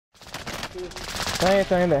Same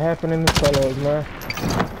thing that happened in the solos, man.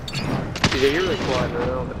 Yeah, you're really quiet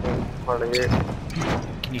now. It's hard to hear.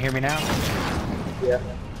 Can you hear me now? Yeah.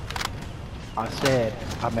 I said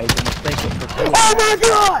I made the mistake of pursuing. Oh my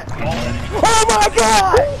god! Oh my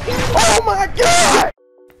god! Oh my god!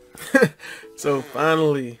 So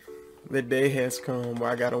finally, the day has come where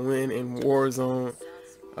I got to win in Warzone.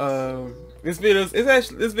 This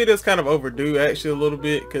video's kind of overdue actually a little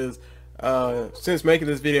bit, because since making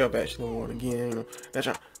this video I've actually won again, you know, not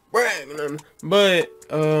trying to brag or nothing, but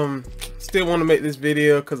still want to make this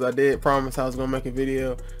video because I did promise I was gonna make a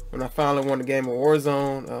video when I finally won the game of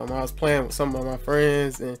Warzone. I was playing with some of my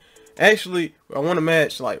friends, and actually I won a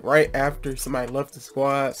match like right after somebody left the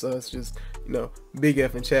squad, so it's just, you know, big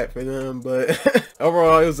F in chat for them. But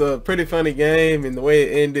overall it was a pretty funny game, and the way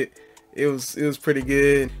it ended, it was pretty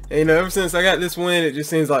good. And you know, ever since I got this win, it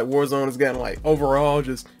just seems like Warzone has gotten like overall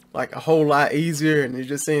just like a whole lot easier, and it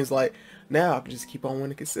just seems like now I can just keep on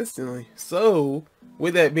winning consistently. So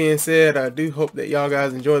with that being said, I do hope that y'all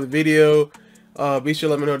guys enjoy the video. Be sure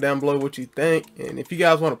to let me know down below what you think, and if you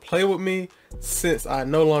guys want to play with me, since I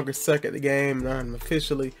no longer suck at the game and I'm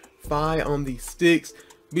officially fire on these sticks,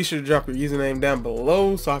 be sure to drop your username down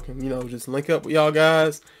below so I can, you know, just link up with y'all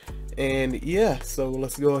guys. And yeah, so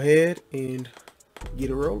let's go ahead and get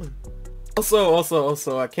it rolling.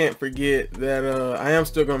 Also, I can't forget that I am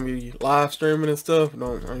still gonna be live streaming and stuff.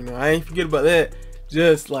 I ain't forget about that.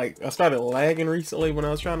 Just like I started lagging recently when I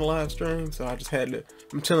was trying to live stream, so I just had to.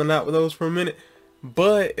 I'm chilling out with those for a minute.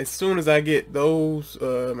 But as soon as I get those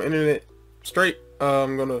internet straight,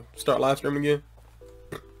 I'm gonna start live streaming again.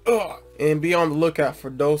 And be on the lookout for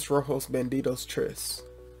Dos Rojos Bandidos Tres,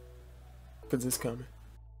 cause it's coming.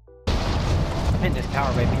 Hit this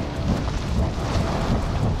tower, baby.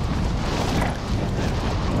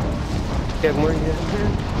 Kevin, where are you at?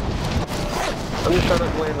 I'm just trying to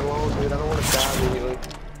land alone, dude. I don't want to die immediately.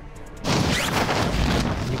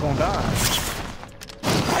 You gonna die.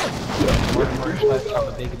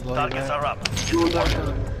 Targets are up.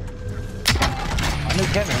 I knew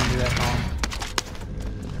Kevin would do that song.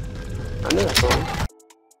 I knew that song.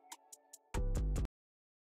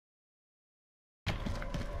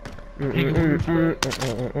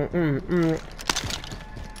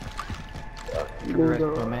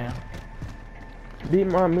 Congrats, man. Beat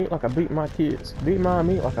my meat like I beat my kids. Beat my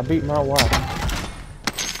meat like I beat my wife.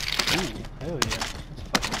 Ooh, hell yeah. That's a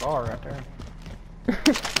fucking bar right there.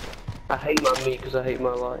 I hate my meat because I hate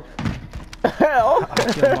my life. Hell! I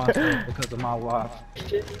killed myself because of my wife.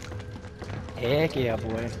 Heck yeah,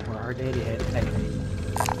 boy. Well, her daddy had to pay me.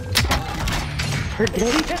 Her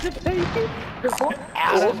daddy had to pay me?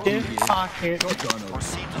 Out of his pocket.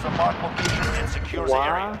 Received as a mark location and secures the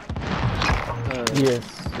area. Yes.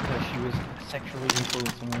 Because she was sexually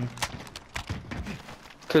influencing him.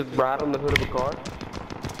 Cause ride on the hood of a car?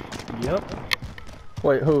 Yep.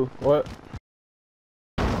 Wait, who? What?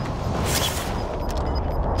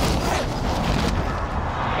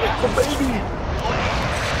 It's a baby!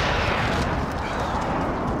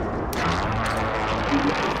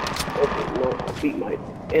 Okay, no, I beat my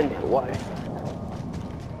and my wife.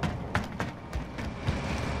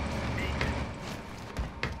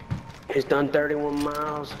 He's done 31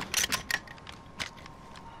 miles.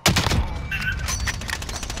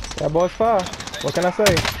 That boy's fire. What can I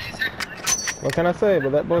say? What can I say?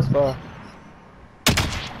 But that boy's fire.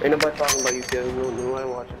 Ain't nobody talking about you, Kevin. Nobody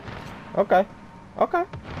watching. Okay. Okay.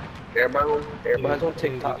 Everybody's on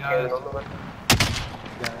TikTok, Kevin.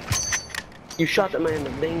 You shot the man in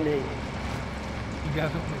the ding ding. You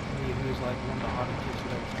guys don't think me who was like one of the hottest chicks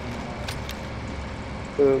you've ever seen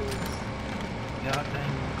in my life. God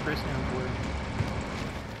dang, Chris Hemsworth.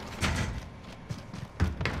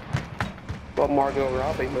 Well, Margot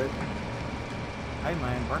Robbie, man. Hey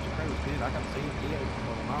man, Birds of Prey was good. I got to see it. Yeah,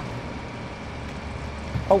 for the mom.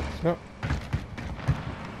 Oh, no.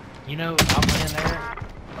 You know, I went in there.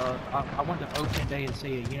 I went to opening day and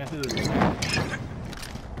see it. You know who it was?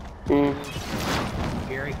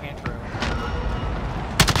 Gary Cantrell.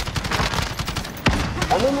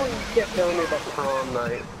 I remember when you kept telling me about prom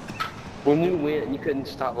night. When you went, you couldn't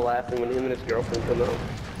stop laughing when him and his girlfriend come out.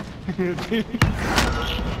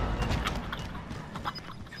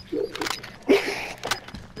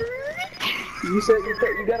 You said you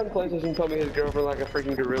got him places and told me his girlfriend like a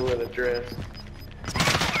freaking gorilla in a dress.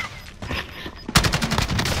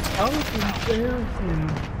 I was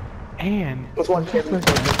embarrassing. And That's why Kevin's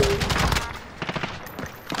supposed to do.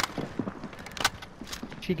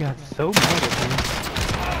 She got so mad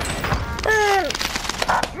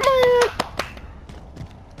at me.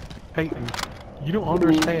 Peyton, you don't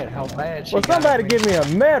understand how bad she Well, somebody give me a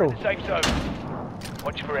medal. Safe zone.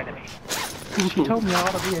 Watch for enemies. She told me I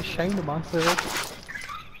ought to be ashamed of myself.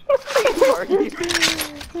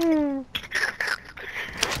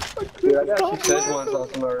 Dude, I got some Szechuan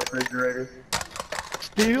sauce in my refrigerator.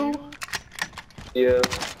 Still? Yeah.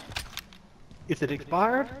 Is it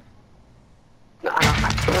expired?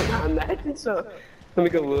 I imagine so. Let me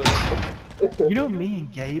go look. You know, me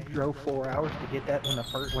and Gabe drove 4 hours to get that when it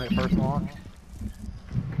first launched.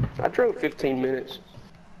 I drove 15 minutes.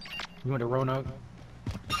 You went to Roanoke?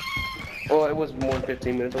 Well, it was more than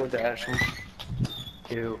 15 minutes. I went to Ashland.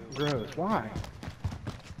 Ew. Gross. Why?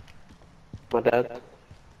 My dad.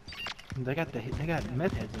 They got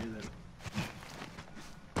meth heads in it.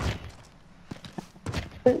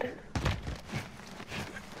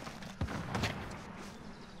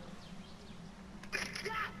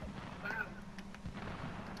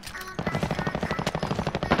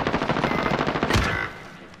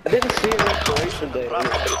 I didn't see a restoration day. It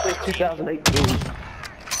was 2018.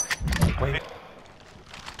 Wait.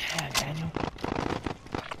 Yeah, Daniel.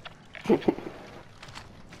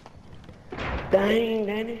 Dang,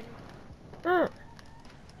 Danny.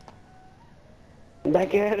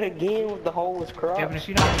 Back at it again with the hole is crossed. Kevin, if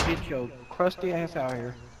you don't get your crusty ass out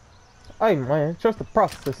here. Hey man, trust the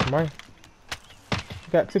process, man.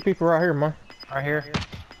 Got 2 people right here, man. Right here.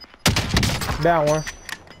 Down one.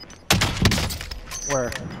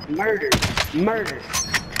 Where? Murder. Murder.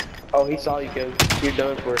 Oh, he saw you, Kevin. You're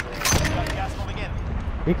done for it. Gas moving in.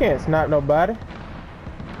 You can't snipe nobody.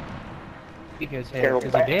 Because is he Carol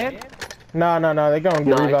back. dead? No, they gonna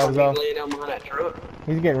get revives off. Laying down behind that truck.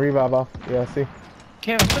 He's getting revive off. Yeah, see.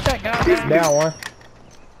 Kevin, put that guy down. Down one.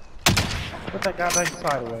 Put that guy back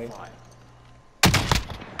sideways.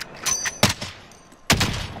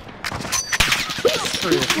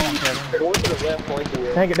 Come on, Kevin. They're going to the left flanking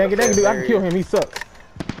you. Dang it, dude. I can kill him. He sucks.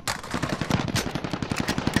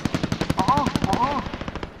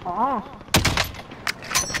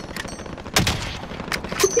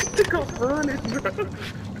 Took off running, bro.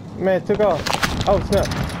 Man, took off. Oh, snap.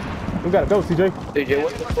 We gotta go, CJ. DJ,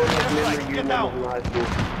 what's the funniest memory you remember from high school?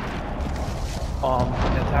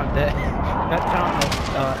 That time that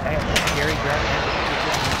Gary grabbed me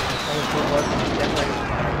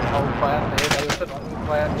the whole class, and everybody was sitting on the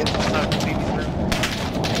class,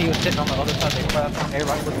 he was sitting on the other side of the class, and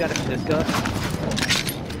everybody looked at him in disgust.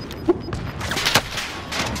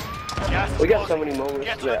 Gas is We got so closing. many moments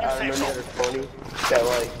Get to that a new I safe remember zone. that are funny that,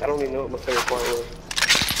 like, I don't even know what my favorite part was.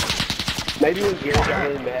 Maybe when Gary got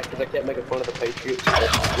really mad because I kept making fun of the Patriots.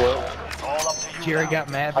 Well, It's all up to you Jerry now. got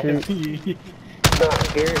mad because he... no,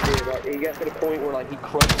 Gary did. Like, he got to the point where, like, he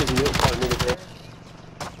crushed his milk carton in his head.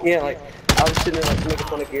 Yeah, like, I was sitting there, like, making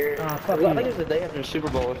fun of Gary. I fuck think you. it was the day after the Super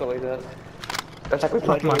Bowl or something like that. That's like we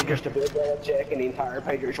played like just a Bill Belichick and the entire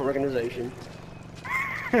Patriots organization.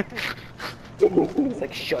 He's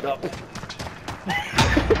like, shut up.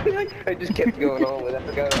 I just kept going on with it. I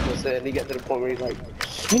forgot what I said. And he got to the point where he's like,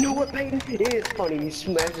 you know what, Peyton? It is funny. And he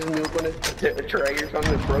smashed his milk on his tray or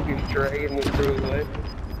something and broke his tray and went through his leg.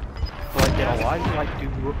 Like, why do you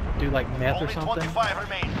like do like meth or Only something? 25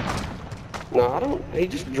 remain. No, I don't. He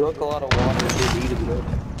just drank a lot of water and didn't eat his milk.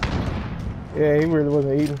 Yeah, he really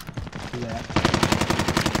wasn't eating. Yeah.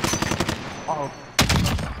 Oh,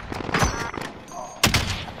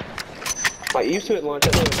 Like, used to at lunch, I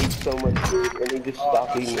know he eat so much food and he just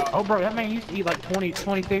stopped eating it. oh, bro, that man used to eat like 20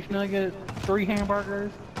 fish nuggets, 3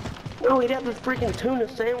 hamburgers. No, he'd have the freaking tuna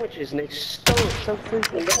sandwiches and they stunk so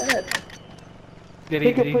freaking bad. Did He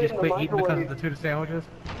he could put it just in the quit eating because of microwave. the tuna sandwiches?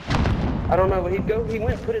 I don't know, but he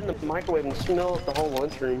went and put it in the microwave and smell up the whole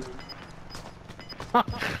lunchroom.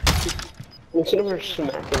 And some of them are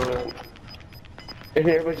smacking around. And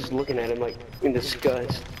everybody's just looking at him like in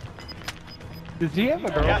disgust. Does he have a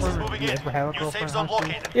Gas is girlfriend? moving Did he in. ever have a New girlfriend? safe zone in high school?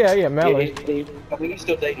 located. Yeah, Yeah, Mallory. I think he's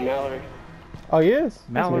still dating Mallory. Oh, he is?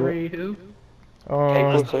 Mallory who?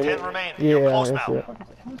 April 10 Singer. remain. Yeah, You're close that's now. it.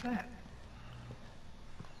 Who's that?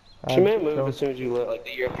 She may have moved as soon as you left, like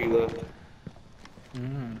the year after you left.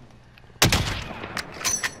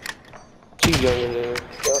 She's younger than her.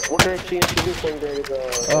 What grade is she in? She's in the same grade as,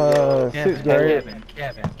 6th grade.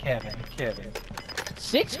 Kevin.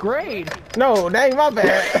 6th grade? No, dang, my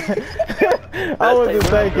bad. I wasn't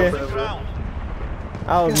thinking. Ground.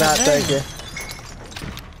 I was not thinking.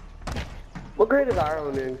 What grade is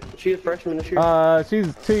Ireland in? Is she a freshman this year?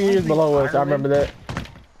 She's 2 years below us. I remember that.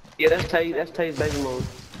 Yeah, that's Tay's baby mom.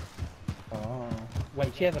 Oh.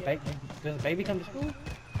 Wait, she has a baby? Does the baby come to school?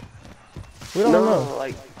 We don't know.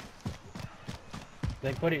 like,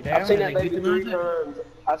 They put it down I've seen and that they baby euthanize 3 it? times.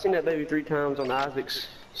 I've seen that baby 3 times on Isaac's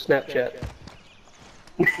Snapchat.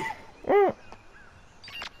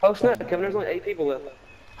 Oh snap, Kevin, there's only 8 people left.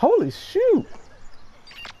 Holy shoot.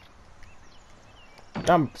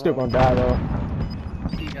 I'm still gonna die though.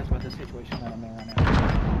 What do you guys about the situation that I'm in right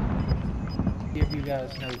now? If you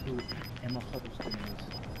guys know who Emma Huddleston is.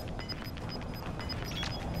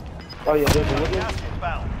 Oh yeah, there's a little. Gas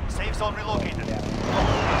inbound. Safe zone relocated. Okay,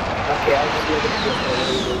 I just look at this.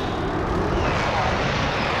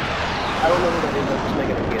 I don't know who that is. I'm just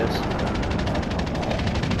making a guess.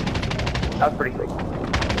 That's pretty quick.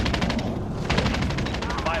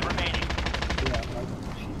 5 remaining. Yeah, like,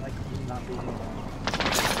 she like not being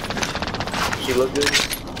She look good.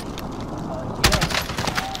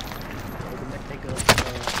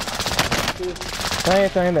 Same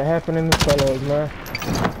thing that happened in the fellows, man.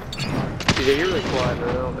 Yeah, you're really quiet, man.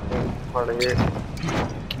 I don't think it's hard to hear.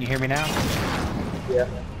 Can you hear me now? Yeah.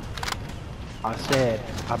 I said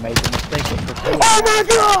I made the mistake of Oh my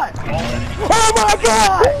god! Oh my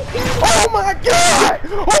god! Oh my god!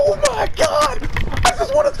 Oh my god! I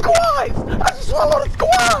just want a squad! I just swallowed a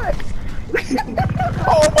squad!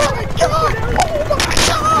 Oh my god! Oh my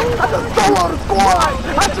god! I just soloed a squad!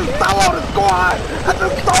 I just soloed a squad! I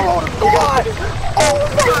just soloed a squad! Oh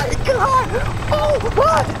my god! Oh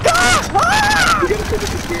my god! Ah! You gotta finish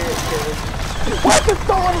the game, Kevin. I just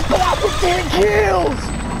soloed a squad for 10 kills!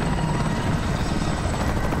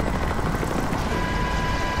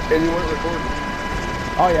 And you weren't recording.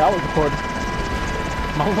 Oh yeah, I was recording.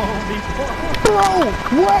 my long before. Bro!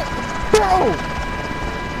 What? Bro!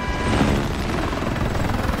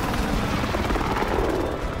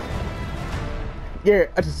 Yeah,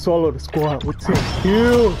 I just swallowed a squad with 10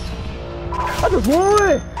 kills. I just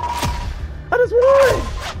won! I just won!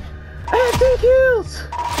 I had 10 kills!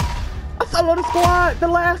 I swallowed the squad, the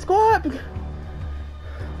last squad.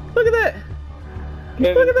 Look at that!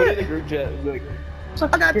 Kevin, Look at put that. it in the group chat. Like,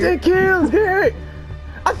 I got 10 kills, Garrett!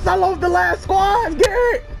 I soloed the last squad,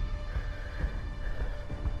 Garrett!